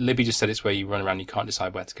 But Libby just said it's where you run around and you can't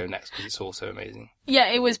decide where to go next because it's all so amazing. Yeah,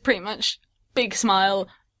 it was pretty much big smile,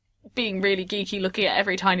 being really geeky, looking at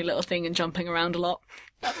every tiny little thing and jumping around a lot.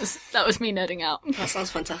 That was me nerding out. That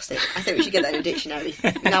sounds fantastic. I think we should get that in a dictionary.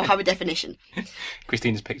 We now have a definition.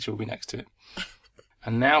 Christina's picture will be next to it.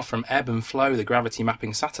 And now from ebb and flow, the gravity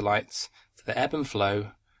mapping satellites, to the ebb and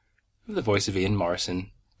flow of the voice of Ian Morison,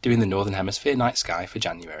 doing the Northern Hemisphere night sky for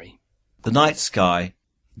January. The night sky,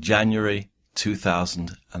 January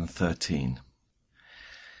 2013.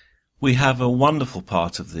 We have a wonderful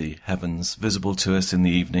part of the heavens visible to us in the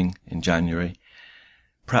evening in January.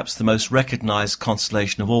 Perhaps the most recognised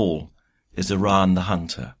constellation of all is Orion the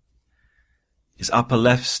Hunter. Its upper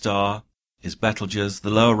left star is Betelgeuse, the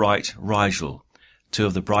lower right Rigel, two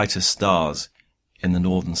of the brightest stars in the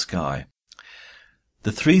northern sky.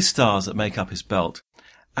 The three stars that make up his belt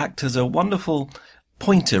act as a wonderful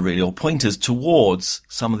pointer, really, or pointers towards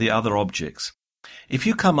some of the other objects. If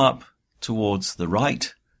you come up towards the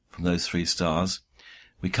right from those three stars,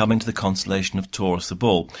 we come into the constellation of Taurus the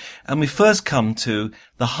Bull, and we first come to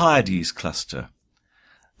the Hyades cluster.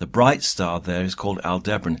 The bright star there is called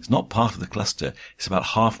Aldebaran. It's not part of the cluster. It's about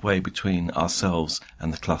halfway between ourselves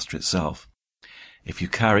and the cluster itself. If you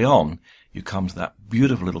carry on, you come to that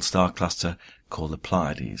beautiful little star cluster called the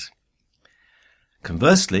Pleiades.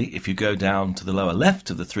 Conversely, if you go down to the lower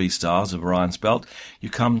left of the three stars of Orion's belt,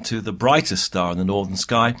 you come to the brightest star in the northern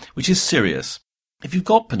sky, which is Sirius. If you've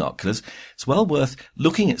got binoculars, it's well worth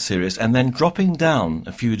looking at Sirius and then dropping down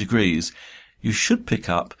a few degrees. You should pick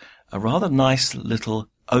up a rather nice little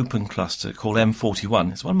open cluster called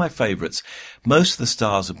M41. It's one of my favourites. Most of the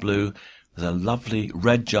stars are blue. There's a lovely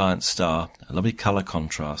red giant star, a lovely colour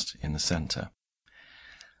contrast in the centre.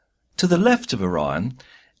 To the left of Orion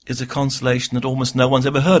is a constellation that almost no one's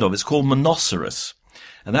ever heard of. It's called Monoceros,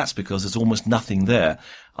 and that's because there's almost nothing there.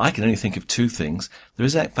 I can only think of two things. There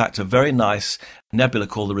is, in fact, a very nice nebula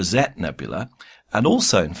called the Rosette Nebula, and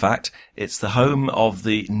also, in fact, it's the home of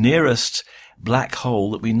the nearest black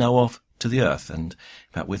hole that we know of to the Earth. And,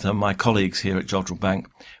 in fact, with my colleagues here at Jodrell Bank,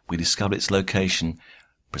 we discovered its location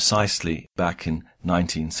precisely back in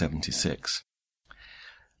 1976.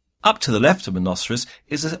 Up to the left of Monoceros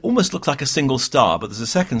almost looks like a single star, but there's a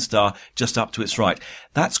second star just up to its right.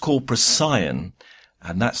 That's called Procyon,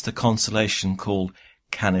 and that's the constellation called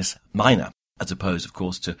Canis Minor, as opposed, of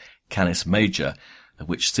course, to Canis Major, of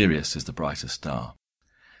which Sirius is the brightest star.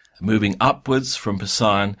 Moving upwards from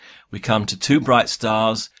Procyon, we come to two bright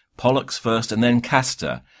stars, Pollux first and then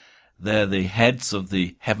Castor. They're the heads of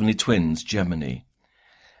the heavenly twins, Gemini.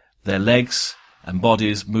 Their legs and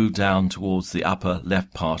bodies move down towards the upper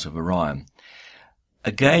left part of Orion.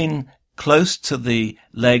 Again, close to the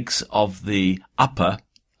legs of the upper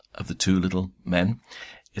of the two little men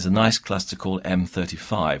is a nice cluster called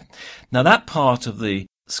M35. Now that part of the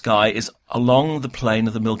sky is along the plane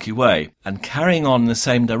of the Milky Way, and carrying on in the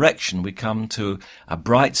same direction we come to a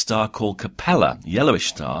bright star called Capella, yellowish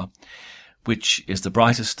star, which is the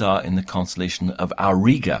brightest star in the constellation of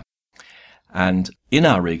Auriga. And in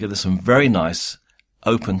Auriga there's some very nice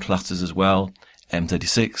open clusters as well,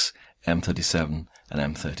 M36, M37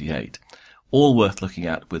 and M38, all worth looking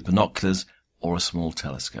at with binoculars or a small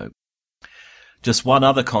telescope. Just one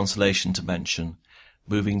other constellation to mention.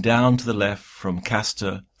 Moving down to the left from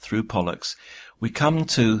Castor through Pollux, we come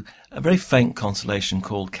to a very faint constellation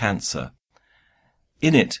called Cancer.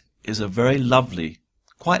 In it is a very lovely,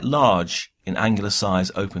 quite large in angular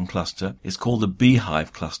size open cluster. It's called the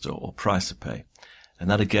Beehive Cluster or Chrysope, and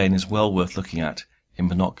that again is well worth looking at in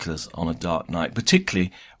binoculars on a dark night,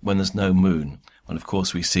 particularly when there's no moon, when of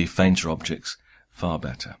course we see fainter objects far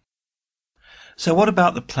better. So what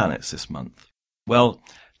about the planets this month? Well,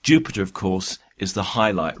 Jupiter, of course, is the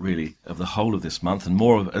highlight, really, of the whole of this month, and a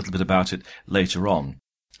little bit about it later on.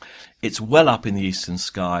 It's well up in the eastern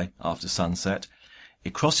sky after sunset.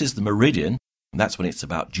 It crosses the meridian, and that's when it's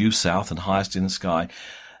about due south and highest in the sky,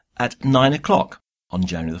 at 9 o'clock on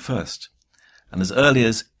January the 1st, and as early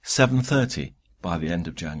as 7:30 by the end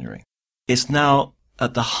of January. It's now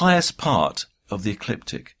at the highest part of the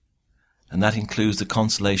ecliptic, and that includes the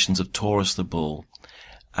constellations of Taurus the Bull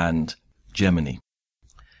and Gemini.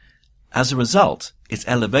 As a result, its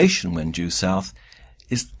elevation when due south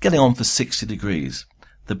is getting on for 60 degrees,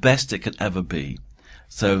 the best it could ever be.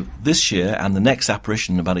 So this year and the next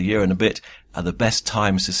apparition in about a year and a bit are the best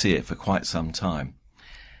times to see it for quite some time.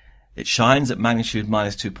 It shines at magnitude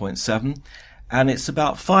minus 2.7, and it's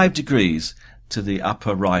about 5 degrees to the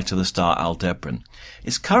upper right of the star Aldebaran.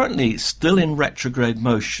 It's currently still in retrograde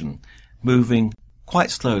motion, moving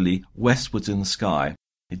quite slowly westwards in the sky.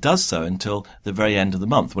 It does so until the very end of the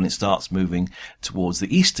month, when it starts moving towards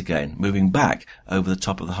the east again, moving back over the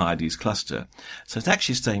top of the Hyades cluster. So it's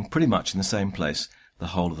actually staying pretty much in the same place the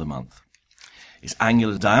whole of the month. Its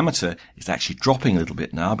angular diameter is actually dropping a little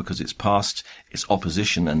bit now because it's past its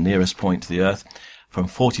opposition and nearest point to the Earth, from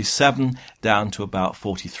 47 down to about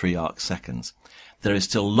 43 arc seconds. There is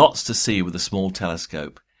still lots to see with a small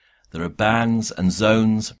telescope. There are bands and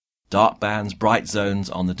zones, dark bands, bright zones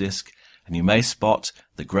on the disk, and you may spot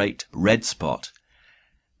the great red spot.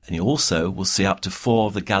 And you also will see up to 4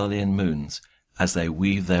 of the Galilean moons as they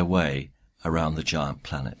weave their way around the giant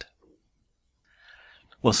planet.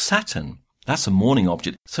 Well, Saturn, that's a morning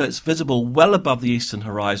object, so it's visible well above the eastern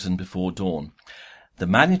horizon before dawn. The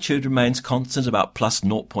magnitude remains constant, about plus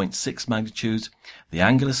 0.6 magnitudes. The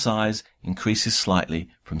angular size increases slightly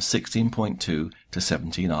from 16.2 to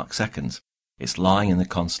 17 arc seconds. It's lying in the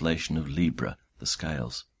constellation of Libra, the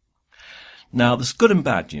scales. Now, there's good and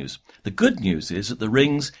bad news. The good news is that the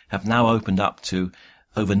rings have now opened up to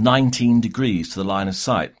over 19 degrees to the line of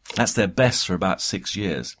sight. That's their best for about 6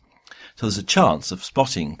 years. So there's a chance of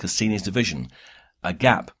spotting Cassini's division, a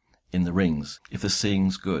gap in the rings, if the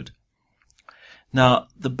seeing's good. Now,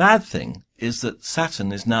 the bad thing is that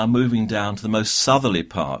Saturn is now moving down to the most southerly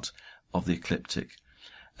part of the ecliptic,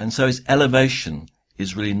 and so its elevation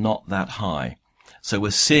is really not that high. So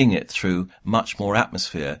we're seeing it through much more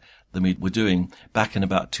atmosphere than we were doing back in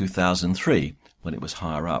about 2003, when it was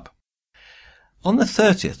higher up. On the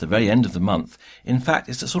 30th, the very end of the month, in fact,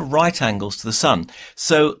 it's at sort of right angles to the Sun,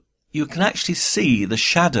 so you can actually see the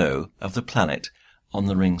shadow of the planet on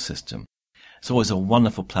the ring system. It's always a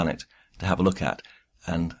wonderful planet to have a look at,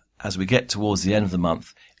 and as we get towards the end of the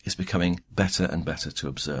month, it's becoming better and better to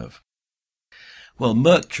observe. Well,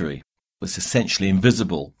 Mercury was essentially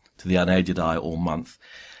invisible to the unaided eye all month.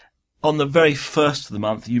 On the very first of the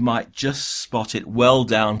month, you might just spot it well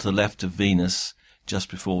down to the left of Venus, just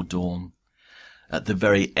before dawn. At the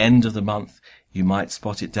very end of the month, you might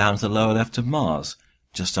spot it down to the lower left of Mars,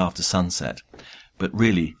 just after sunset. But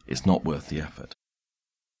really, it's not worth the effort.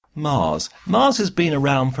 Mars has been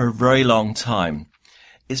around for a very long time.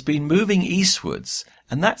 It's been moving eastwards,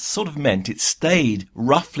 and that sort of meant it stayed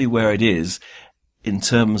roughly where it is in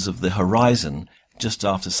terms of the horizon just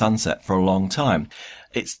after sunset for a long time.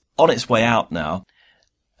 It's on its way out now.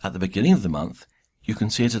 At the beginning of the month, you can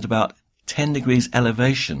see it at about 10 degrees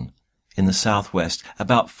elevation in the southwest,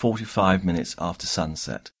 about 45 minutes after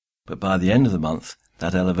sunset. But by the end of the month,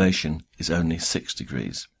 that elevation is only 6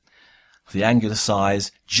 degrees. The angular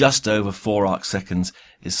size, just over 4 arc seconds,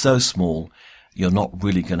 is so small you're not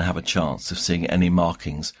really going to have a chance of seeing any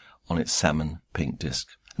markings on its salmon pink disk,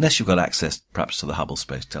 unless you've got access perhaps to the Hubble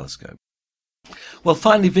Space Telescope. Well,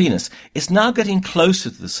 finally, Venus. It's now getting closer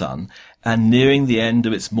to the Sun and nearing the end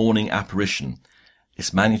of its morning apparition.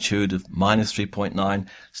 Its magnitude of minus 3.9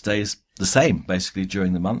 stays the same, basically,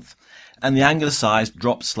 during the month, and the angular size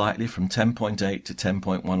drops slightly from 10.8 to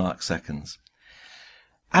 10.1 arc seconds.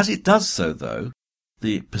 As it does so, though,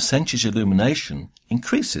 the percentage illumination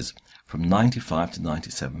increases from 95 to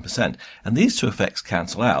 97%, and these two effects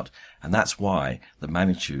cancel out, and that's why the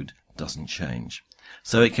magnitude doesn't change.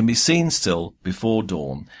 So it can be seen still before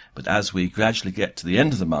dawn, but as we gradually get to the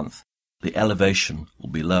end of the month, the elevation will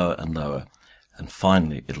be lower and lower, and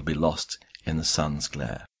finally it'll be lost in the sun's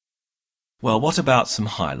glare. Well, what about some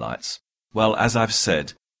highlights? Well, as I've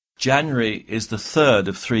said, January is the third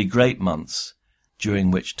of 3 great months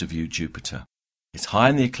during which to view Jupiter. It's high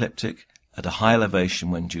in the ecliptic, at a high elevation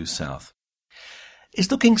when due south. It's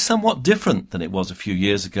looking somewhat different than it was a few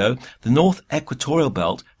years ago. The north equatorial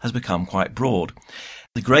belt has become quite broad.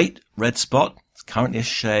 The great red spot is currently a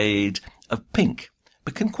shade of pink,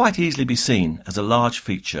 but can quite easily be seen as a large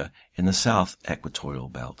feature in the south equatorial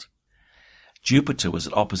belt. Jupiter was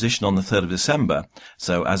at opposition on the 3rd of December,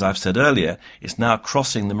 so as I've said earlier, it's now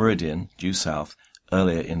crossing the meridian due south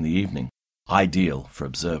earlier in the evening, ideal for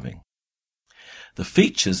observing. The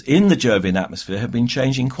features in the Jovian atmosphere have been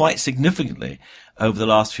changing quite significantly over the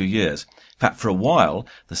last few years. In fact, for a while,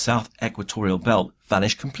 the south equatorial belt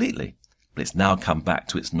vanished completely, but it's now come back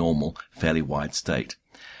to its normal, fairly wide state.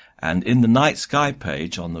 And in the night sky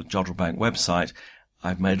page on the Jodrell Bank website,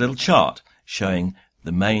 I've made a little chart showing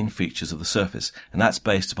the main features of the surface, and that's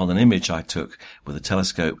based upon an image I took with a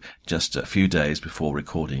telescope just a few days before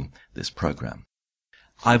recording this program.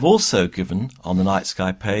 I've also given, on the night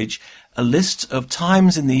sky page, a list of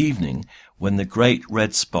times in the evening when the great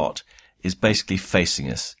red spot is basically facing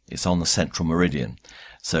us. It's on the central meridian.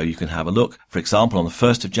 So you can have a look, for example, on the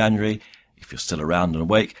 1st of January, if you're still around and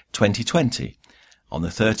awake, 2020. On the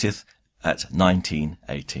 30th at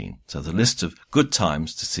 1918. So the list of good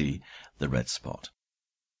times to see the red spot.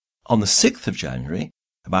 On the 6th of January,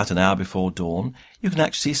 about an hour before dawn, you can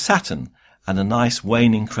actually see Saturn and a nice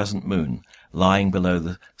waning crescent moon lying below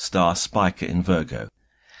the star Spica in Virgo.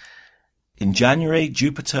 In January,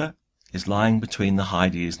 Jupiter is lying between the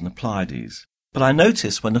Hyades and the Pleiades. But I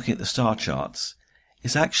notice when looking at the star charts,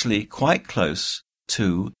 it's actually quite close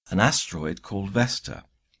to an asteroid called Vesta.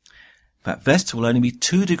 In fact, Vesta will only be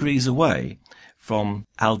 2 degrees away from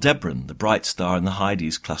Aldebaran, the bright star in the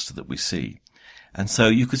Hyades cluster that we see. And so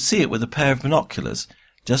you could see it with a pair of binoculars.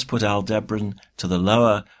 Just put Aldebaran to the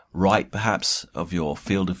lower right, perhaps, of your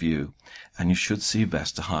field of view, and you should see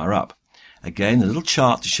Vesta higher up. Again, a little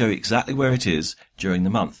chart to show you exactly where it is during the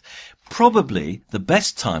month. Probably the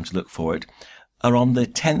best time to look for it are on the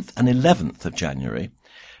 10th and 11th of January,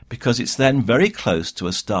 because it's then very close to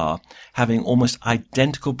a star having almost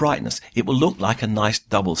identical brightness. It will look like a nice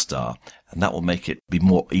double star, and that will make it be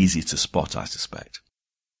more easy to spot, I suspect.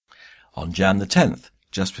 On Jan the 10th,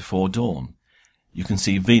 just before dawn, you can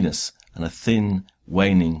see Venus and a thin,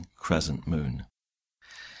 waning crescent moon.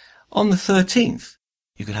 On the 13th,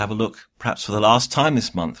 you can have a look, perhaps for the last time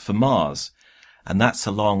this month, for Mars, and that's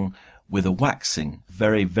along with a waxing,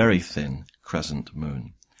 very, very thin crescent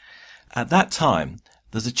moon. At that time,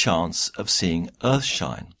 there's a chance of seeing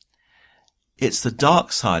Earthshine. It's the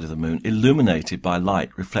dark side of the moon illuminated by light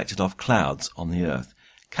reflected off clouds on the Earth.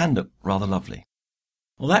 Can look rather lovely.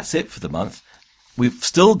 Well, that's it for the month. We've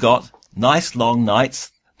still got nice long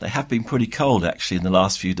nights. They have been pretty cold, actually, in the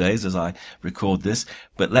last few days as I record this,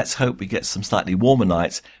 but let's hope we get some slightly warmer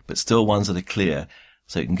nights, but still ones that are clear,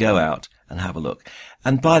 so you can go out and have a look.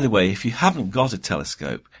 And by the way, if you haven't got a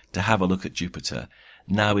telescope to have a look at Jupiter,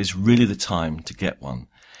 now is really the time to get one.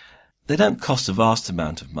 They don't cost a vast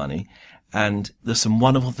amount of money, and there's some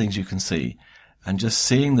wonderful things you can see. And just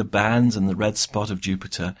seeing the bands and the red spot of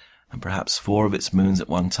Jupiter, and perhaps 4 of its moons at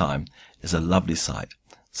one time, is a lovely sight.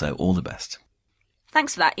 So all the best.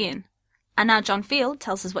 Thanks for that, Ian. And now John Field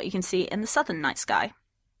tells us what you can see in the southern night sky.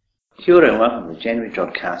 Kia ora and welcome to the January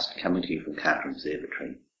Jodcast coming to you from Carter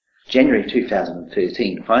Observatory. January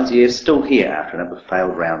 2013 finds the Earth still here after another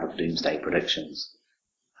failed round of doomsday predictions.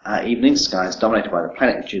 Our evening sky is dominated by the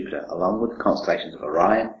planet Jupiter along with the constellations of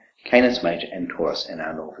Orion, Canis Major and Taurus in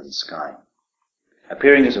our northern sky.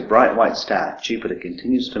 Appearing as a bright white star, Jupiter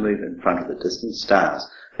continues to move in front of the distant stars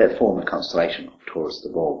that form the constellation of Taurus the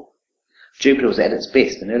Bull. Jupiter was at its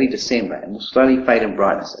best in early December and will slowly fade in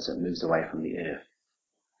brightness as it moves away from the Earth.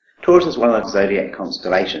 Taurus is one of the zodiac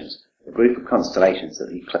constellations, a group of constellations that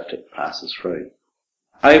the ecliptic passes through.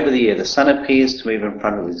 Over the year, the Sun appears to move in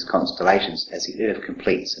front of these constellations as the Earth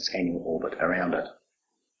completes its annual orbit around it.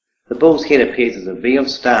 The Bull's head appears as a V of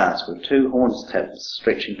stars with 2 horns tips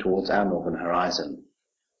stretching towards our northern horizon.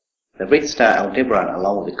 The red star Aldebaran,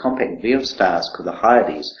 along with the compact V of stars called the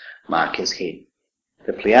Hyades, mark his head.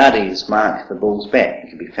 The Pleiades mark the Bull's back and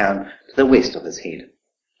can be found to the west of his head.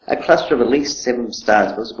 A cluster of at least 7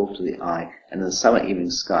 stars visible to the eye, and in the summer evening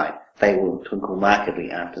sky they will twinkle markedly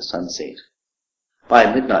after sunset.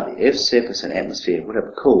 By midnight the Earth's surface and atmosphere would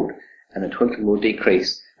have cooled, and the twinkling will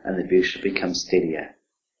decrease, and the view should become steadier.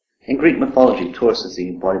 In Greek mythology, Taurus is the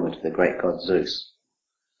embodiment of the great god Zeus.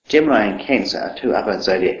 Gemini and Cancer are 2 other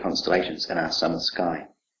zodiac constellations in our summer sky.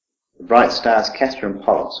 The bright stars Castor and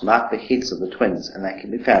Pollux mark the heads of the twins, and they can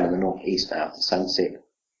be found in the northeast after sunset.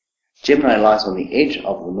 Gemini lies on the edge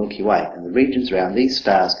of the Milky Way, and the regions around these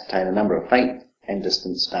stars contain a number of faint and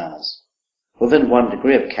distant stars. Within 1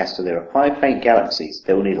 degree of Castor there are 5 faint galaxies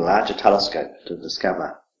that will need a larger telescope to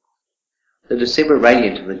discover. The December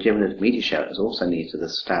radiant of the Geminid meteor shower is also near to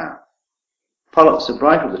this star. Pollux, the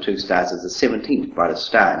brighter of the 2 stars, is the 17th brightest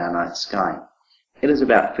star in our night sky. It is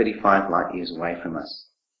about 35 light years away from us.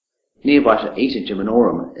 Nearby to Eta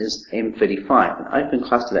Geminorum is M35, an open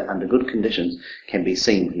cluster that under good conditions can be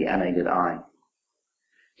seen with the unaided eye.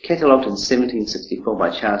 Catalogued in 1764 by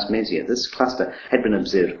Charles Messier, this cluster had been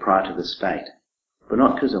observed prior to this date.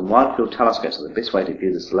 Binoculars and wide-field telescopes are the best way to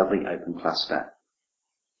view this lovely open cluster.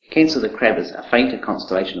 Cancer the Crab is a fainter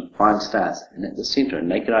constellation of 5 stars, and at the centre a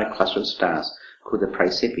naked-eye cluster of stars called the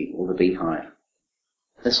Praesepe or the Beehive.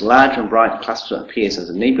 This large and bright cluster appears as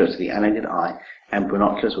a nebula to the unaided eye, and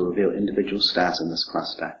binoculars will reveal individual stars in this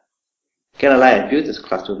cluster. Galileo viewed this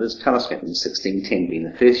cluster with his telescope in 1610, being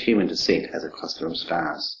the first human to see it as a cluster of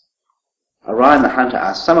stars. Orion the Hunter,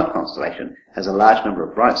 our summer constellation, has a large number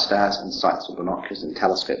of bright stars and sights with binoculars and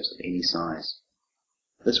telescopes of any size.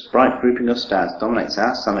 This bright grouping of stars dominates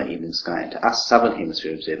our summer evening sky, and to us southern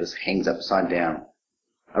hemisphere observers hangs upside down.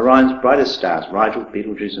 Orion's brightest stars, Rigel,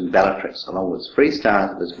 Betelgeuse and Bellatrix, along with 3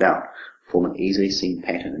 stars of his belt, form an easily seen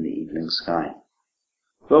pattern in the evening sky.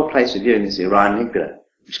 Well placed for viewing is the Orion Nebula,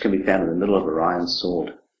 which can be found in the middle of Orion's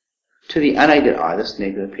sword. To the unaided eye, this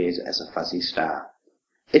nebula appears as a fuzzy star.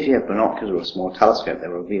 If you have binoculars or a small telescope, they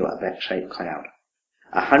will reveal a bat-shaped cloud.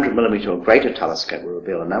 A 100mm or greater telescope will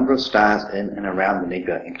reveal a number of stars in and around the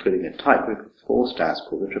nebula, including a tight group of 4 stars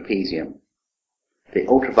called the trapezium. The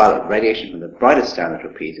ultraviolet radiation from the brightest star in the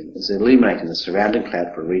trapezium is illuminating the surrounding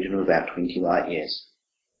cloud for a region of about 20 light years.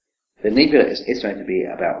 The nebula is estimated to be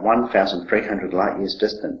about 1,300 light years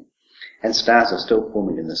distant, and stars are still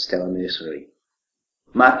forming in the stellar nursery.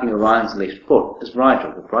 Marking Orion's left foot is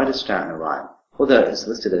Rigel, the brightest star in Orion, although it is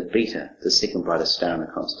listed as Beta, the second brightest star in the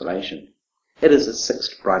constellation. It is the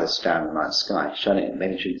 6th brightest star in the night sky, shining at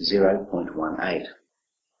magnitude 0.18.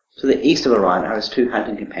 To the east of Orion are his 2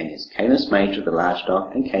 hunting companions, Canis Major, the large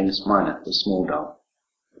dog, and Canis Minor, the small dog.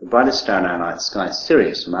 The brightest star in our night sky,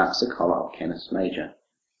 Sirius, marks the collar of Canis Major.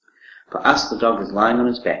 For us, the dog is lying on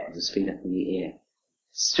his back with his feet up in the air.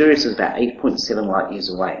 Sirius is about 8.7 light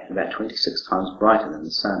years away, and about 26 times brighter than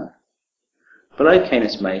the Sun. Below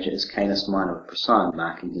Canis Major is Canis Minor, with Procyon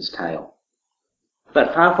marking his tail.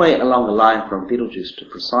 About halfway along the line from Betelgeuse to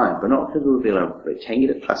Procyon, binoculars will reveal a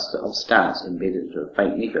rectangular cluster of stars embedded into a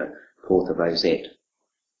faint nebula called the Rosette.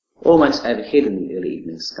 Almost overhead in the early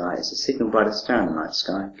evening sky is the second brightest star in the night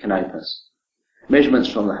sky, Canopus. Measurements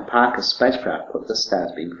from the Hipparchus spacecraft put this star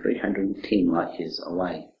as being 310 light years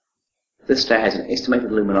away. This star has an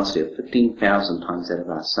estimated luminosity of 15,000 times that of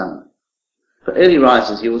our Sun. For early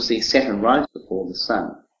risers, you will see Saturn rise before the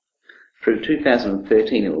Sun. Through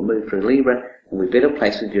 2013, it will move through Libra and will be better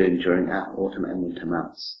placed for viewing during our autumn and winter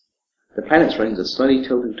months. The planet's rings are slowly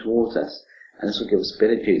tilting towards us, and this will give us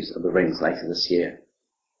better views of the rings later this year.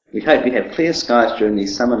 We hope you have clear skies during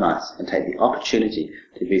these summer nights and take the opportunity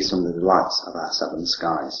to view some of the delights of our southern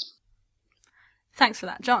skies. Thanks for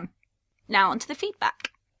that, John. Now on to the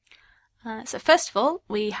feedback. So first of all,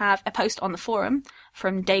 we have a post on the forum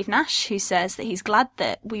from Dave Nash, who says that he's glad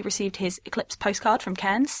that we received his eclipse postcard from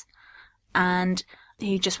Cairns, and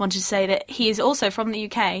he just wanted to say that he is also from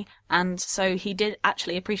the UK, and so he did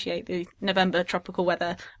actually appreciate the November tropical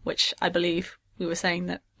weather, which I believe we were saying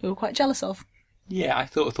that we were quite jealous of. Yeah, I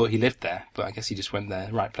thought he lived there, but I guess he just went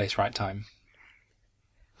there, right place, right time.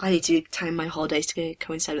 I need to time my holidays to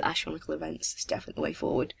coincide with astronomical events. It's definitely the way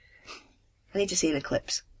forward. I need to see an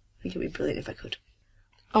eclipse. I think it would be brilliant if I could.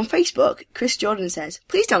 On Facebook, Chris Jordan says,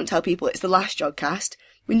 "Please don't tell people it's the last Jodcast.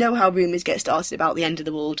 We know how rumours get started about the end of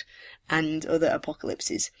the world and other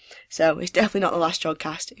apocalypses. So it's definitely not the last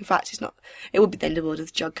Jodcast. In fact, it's not. It would be the end of the world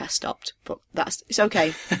if the Jodcast stopped. But it's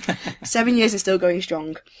okay. 7 years is still going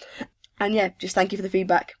strong. And yeah, just thank you for the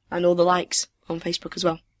feedback and all the likes on Facebook as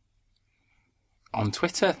well." On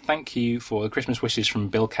Twitter, thank you for the Christmas wishes from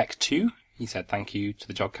Bill Keck 2. He said thank you to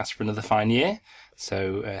the Jodcast for another fine year.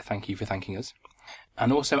 So thank you for thanking us.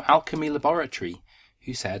 And also Alchemy Laboratory,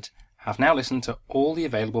 who said, "Have now listened to all the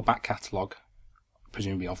available back catalogue,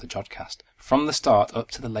 presumably of the Jodcast, from the start up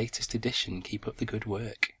to the latest edition. Keep up the good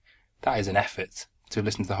work." That is an effort to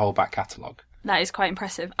listen to the whole back catalogue. That is quite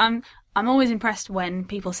impressive. I'm always impressed when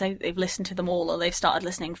people say they've listened to them all or they've started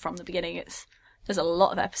listening from the beginning. There's a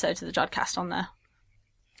lot of episodes of the Jodcast on there.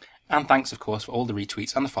 And thanks, of course, for all the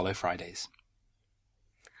retweets and the follow Fridays.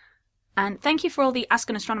 And thank you for all the Ask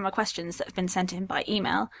an Astronomer questions that have been sent in by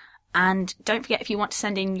email. And don't forget, if you want to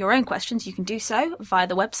send in your own questions, you can do so via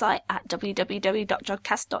the website at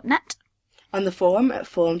www.jodcast.net. On the forum at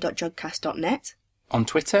forum.jodcast.net. On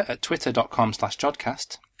Twitter at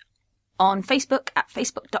twitter.com/Jodcast. On Facebook at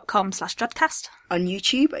facebook.com/Jodcast. On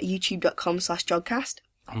YouTube at youtube.com/Jodcast.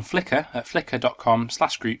 On Flickr at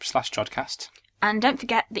flickr.com/group/Jodcast. And don't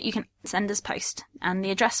forget that you can send us post, and the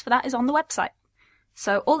address for that is on the website.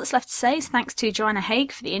 So all that's left to say is thanks to Joanna Haigh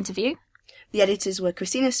for the interview. The editors were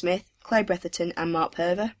Christina Smith, Claire Bretherton and Mark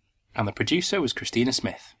Perver. And the producer was Christina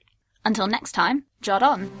Smith. Until next time, Jod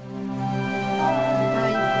on.